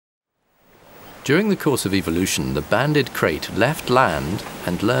During the course of evolution, the banded krait left land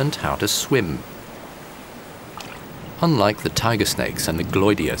and learned how to swim. Unlike the tiger snakes and the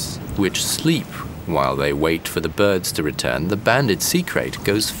gloideus, which sleep while they wait for the birds to return, the banded sea krait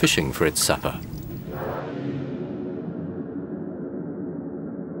goes fishing for its supper.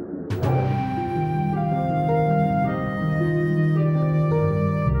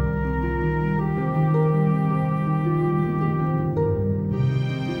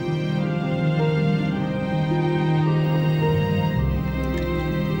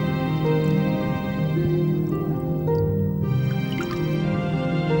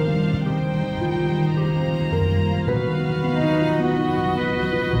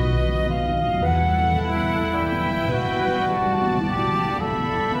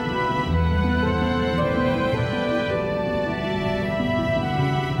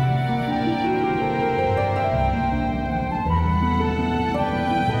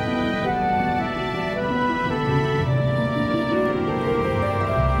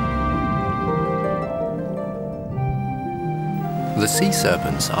 The sea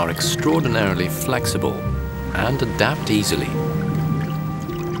serpents are extraordinarily flexible and adapt easily.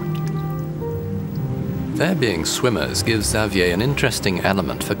 Their being swimmers gives Xavier an interesting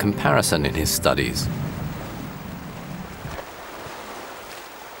element for comparison in his studies.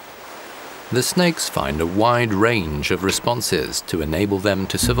 The snakes find a wide range of responses to enable them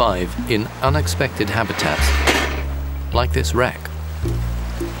to survive in unexpected habitats, like this wreck.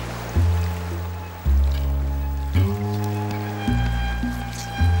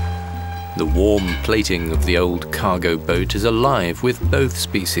 The warm plating of the old cargo boat is alive with both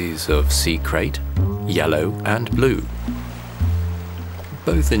species of sea krait, yellow and blue.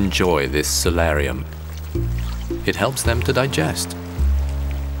 Both enjoy this solarium. It helps them to digest.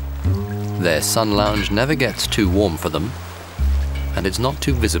 Their sun lounge never gets too warm for them, and it's not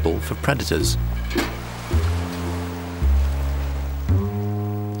too visible for predators.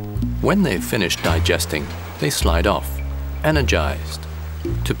 When they've finished digesting, they slide off, energized,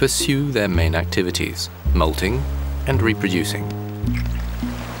 to pursue their main activities, molting and reproducing.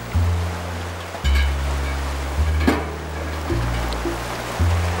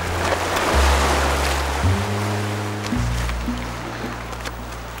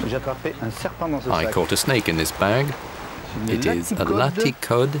 I caught a snake in this bag. It is a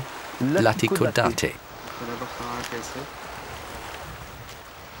laticode laticodate.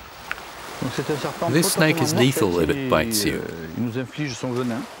 This snake is lethal if it bites you.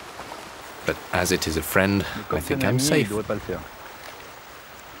 But as it is a friend, I think I'm safe.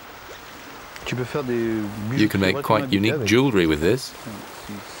 You can make quite unique jewelry with this.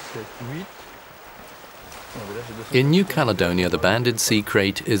 In New Caledonia, the banded sea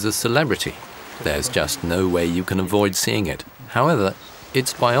krait is a celebrity. There's just no way you can avoid seeing it. However,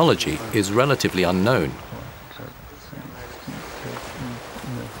 its biology is relatively unknown.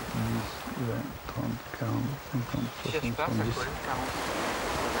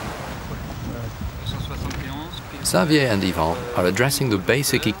 Xavier and Yvan are addressing the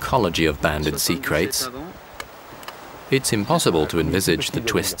basic ecology of banded sea kraits. It's impossible to envisage the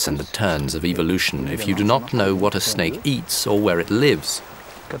twists and the turns of evolution if you do not know what a snake eats or where it lives.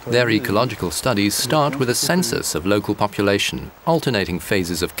 Their ecological studies start with a census of local population, alternating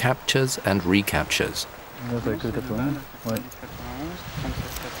phases of captures and recaptures.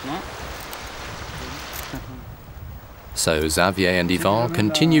 So Xavier and Yvan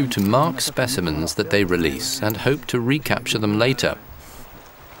continue to mark specimens that they release and hope to recapture them later.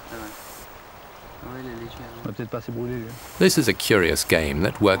 This is a curious game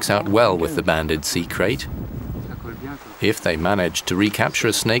that works out well with the banded sea krait. If they manage to recapture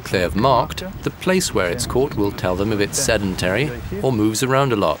a snake they have marked, the place where it's caught will tell them if it's sedentary or moves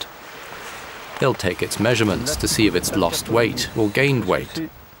around a lot. They'll take its measurements to see if it's lost weight or gained weight.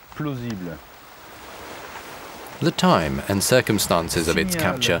 The time and circumstances of its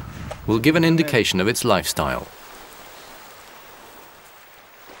capture will give an indication of its lifestyle.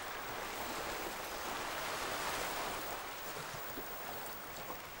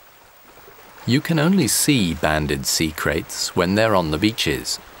 You can only see banded sea kraits when they're on the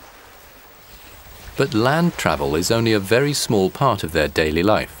beaches. But land travel is only a very small part of their daily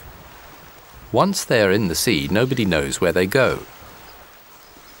life. Once they're in the sea, nobody knows where they go.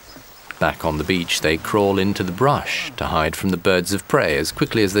 Back on the beach, they crawl into the brush to hide from the birds of prey as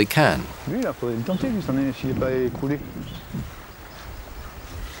quickly as they can.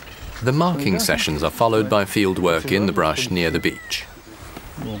 The marking sessions are followed by field work in the brush near the beach.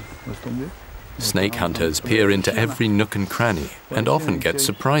 Snake hunters peer into every nook and cranny and often get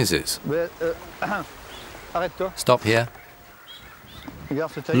surprises. Stop here.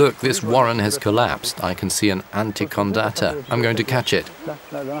 Look, this warren has collapsed. I can see an anticondatta. I'm going to catch it.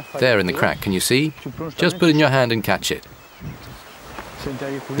 There in the crack, can you see? Just put in your hand and catch it.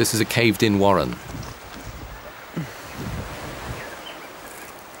 This is a caved-in warren.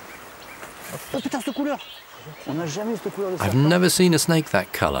 I've never seen a snake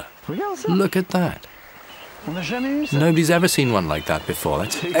that color. Look at that. Nobody's ever seen one like that before.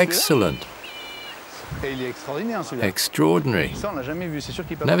 That's excellent. Extraordinary.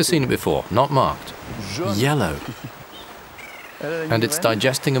 Never seen it before. Not marked. Yellow. And it's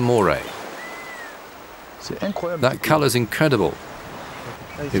digesting a moray. That color's incredible.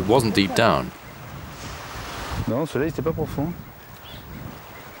 It wasn't deep down.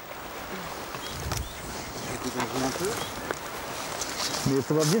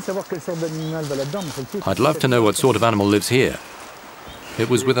 I'd love to know what sort of animal lives here. It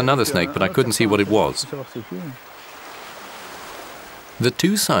was with another snake, but I couldn't see what it was. The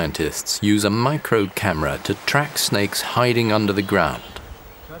two scientists use a micro camera to track snakes hiding under the ground.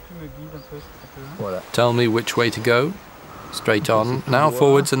 Tell me which way to go. Straight on, now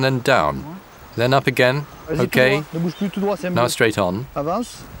forwards and then down. Then up again. Okay. Now straight on.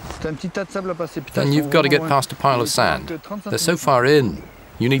 Then you've got to get past a pile of sand. They're so far in.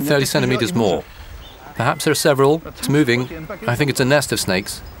 You need 30 centimeters more. Perhaps there are several. It's moving. I think it's a nest of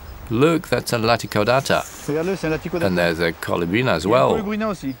snakes. Look, that's a laticaudata. And there's a colubrina as well.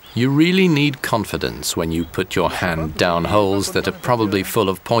 You really need confidence when you put your hand down holes that are probably full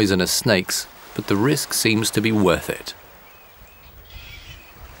of poisonous snakes, but the risk seems to be worth it.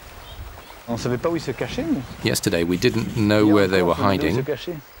 Yesterday we didn't know where they were hiding.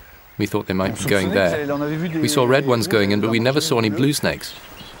 We thought they might be going there. We saw red ones going in, but we never saw any blue snakes.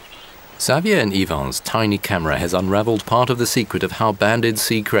 Xavier and Yvan's tiny camera has unraveled part of the secret of how banded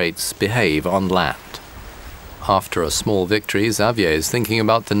sea kraits behave on land. After a small victory, Xavier is thinking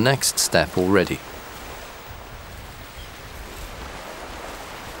about the next step already.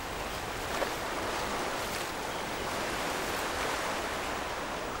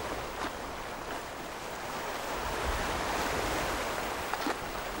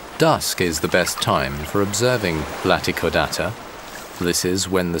 Dusk is the best time for observing laticaudata. This is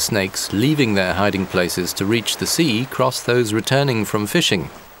when the snakes leaving their hiding places to reach the sea cross those returning from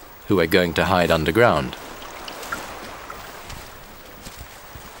fishing, who are going to hide underground.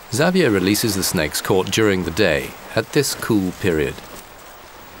 Xavier releases the snakes caught during the day at this cool period.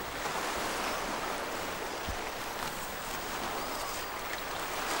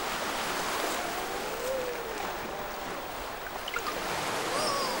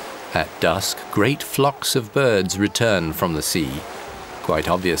 At dusk, great flocks of birds return from the sea. Quite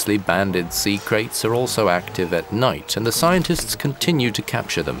obviously, banded sea kraits are also active at night, and the scientists continue to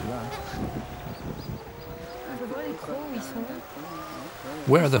capture them.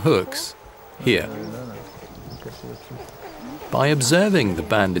 Where are the hooks? Here. By observing the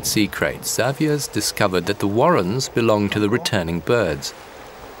banded sea kraits, Xavier's discovered that the warrens belong to the returning birds.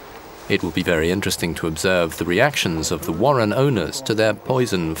 It will be very interesting to observe the reactions of the warren owners to their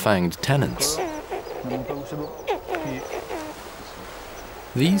poison-fanged tenants.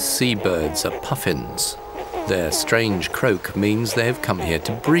 These seabirds are puffins. Their strange croak means they have come here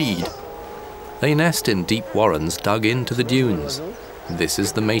to breed. They nest in deep warrens dug into the dunes. This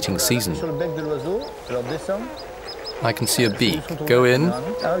is the mating season. I can see a beak. Go in.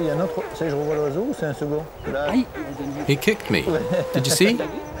 He kicked me. Did you see?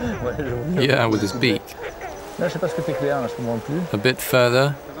 Yeah, with his beak. A bit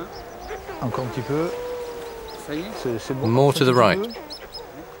further. More to the right.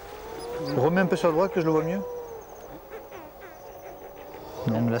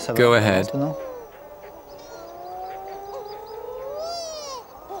 Go ahead.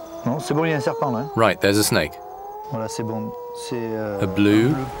 Right, there's a snake. A blue,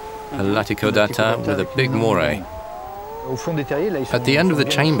 a laticaudata with a big moray. At the end of the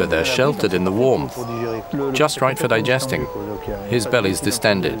chamber, they're sheltered in the warmth, just right for digesting. His belly's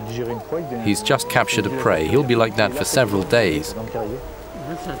distended. He's just captured a prey. He'll be like that for several days.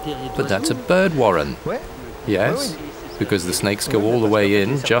 But that's a bird warren. Yes, because the snakes go all the way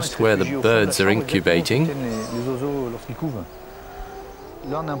in, just where the birds are incubating.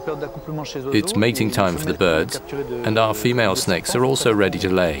 It's mating time for the birds, and our female snakes are also ready to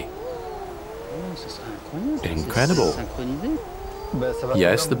lay. Incredible.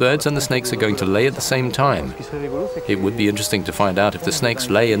 Yes, the birds and the snakes are going to lay at the same time. It would be interesting to find out if the snakes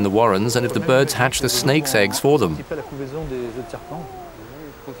lay in the warrens and if the birds hatch the snakes' eggs for them.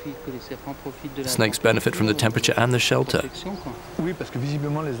 Snakes benefit from the temperature and the shelter.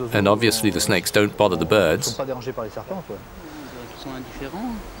 And obviously the snakes don't bother the birds.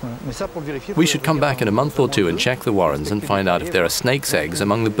 We should come back in a month or two and check the warrens and find out if there are snake's eggs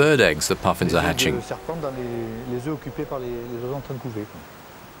among the bird eggs the puffins are hatching.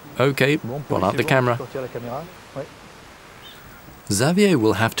 Okay, pull out the camera. Xavier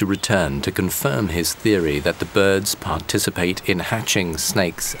will have to return to confirm his theory that the birds participate in hatching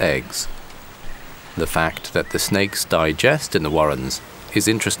snakes' eggs. The fact that the snakes digest in the warrens is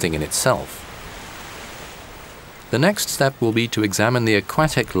interesting in itself. The next step will be to examine the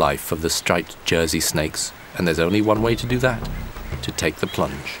aquatic life of the striped Jersey snakes, and there's only one way to do that: to take the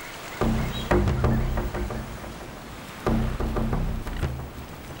plunge.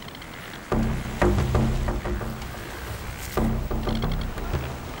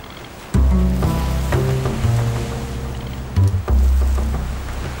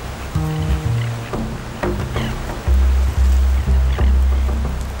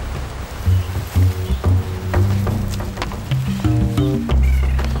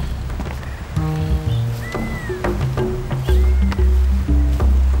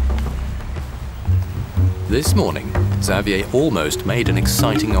 This morning, Xavier almost made an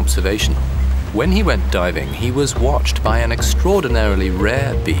exciting observation. When he went diving, he was watched by an extraordinarily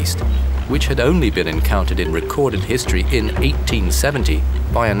rare beast, which had only been encountered in recorded history in 1870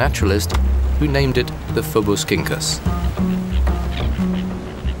 by a naturalist who named it the phoboscincus.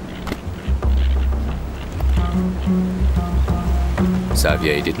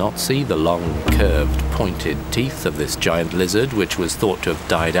 Xavier did not see the long, curved, pointed teeth of this giant lizard, which was thought to have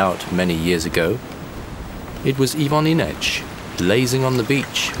died out many years ago. It was Ivan Inech, lazing on the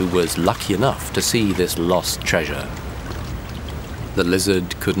beach, who was lucky enough to see this lost treasure. The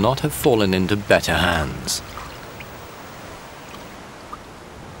lizard could not have fallen into better hands.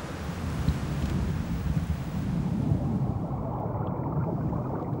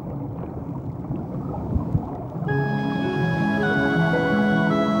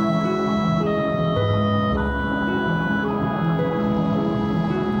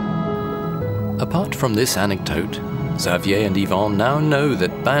 Apart from this anecdote, Xavier and Yvon now know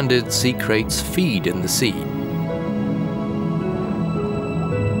that banded sea kraits feed in the sea.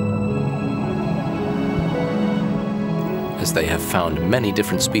 As they have found many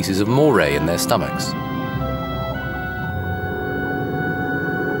different species of moray in their stomachs.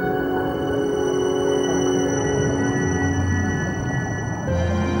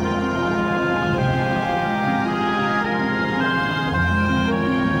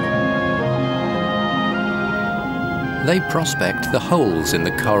 They prospect the holes in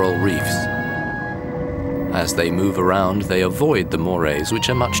the coral reefs. As they move around, they avoid the morays, which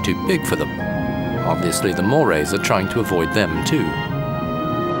are much too big for them. Obviously, the morays are trying to avoid them too.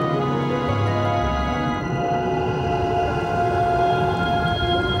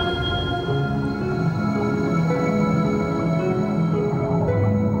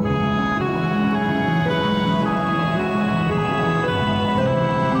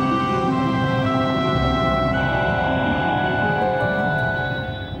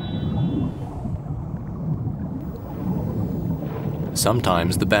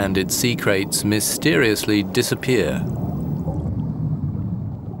 Sometimes the banded sea kraits mysteriously disappear.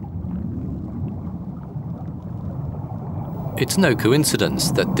 It's no coincidence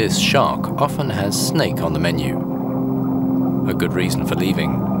that this shark often has snake on the menu. A good reason for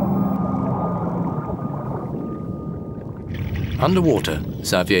leaving. Underwater,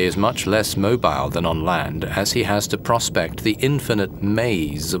 Xavier is much less mobile than on land, as he has to prospect the infinite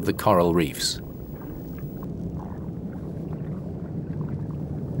maze of the coral reefs.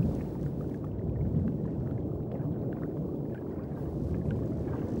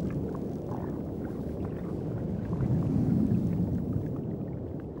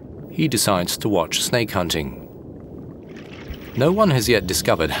 He decides to watch snake hunting. No one has yet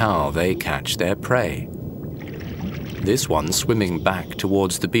discovered how they catch their prey. This one, swimming back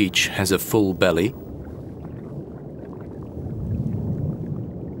towards the beach, has a full belly.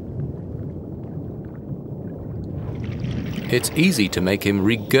 It's easy to make him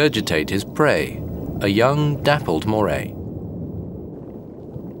regurgitate his prey, a young dappled moray.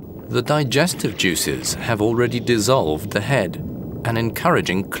 The digestive juices have already dissolved the head, an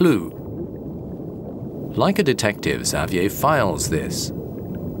encouraging clue. Like a detective, Xavier files this.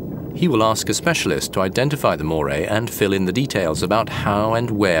 He will ask a specialist to identify the moray and fill in the details about how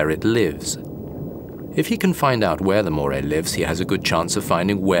and where it lives. If he can find out where the moray lives, he has a good chance of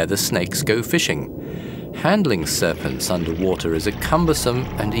finding where the snakes go fishing. Handling serpents underwater is a cumbersome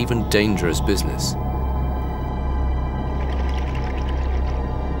and even dangerous business.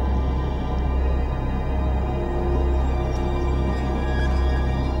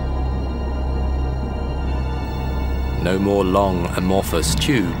 no more long amorphous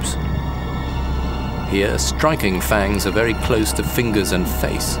tubes. Here, striking fangs are very close to fingers and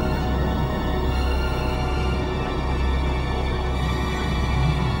face.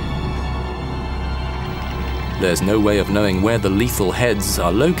 There's no way of knowing where the lethal heads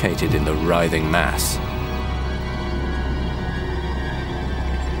are located in the writhing mass.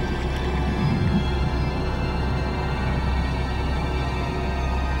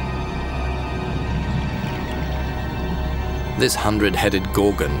 This 100-headed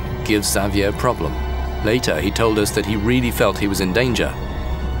gorgon gives Xavier a problem. Later, he told us that he really felt he was in danger.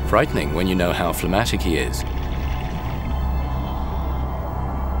 Frightening when you know how phlegmatic he is.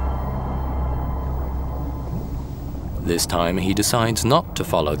 This time, he decides not to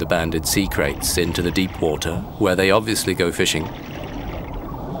follow the banded sea kraits into the deep water, where they obviously go fishing.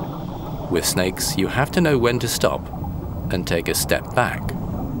 With snakes, you have to know when to stop and take a step back.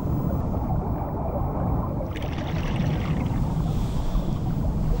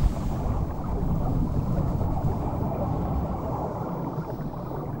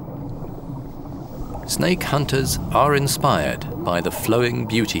 Snake hunters are inspired by the flowing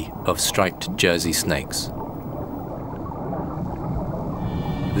beauty of striped Jersey snakes.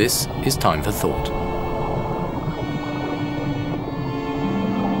 This is Time for Thought.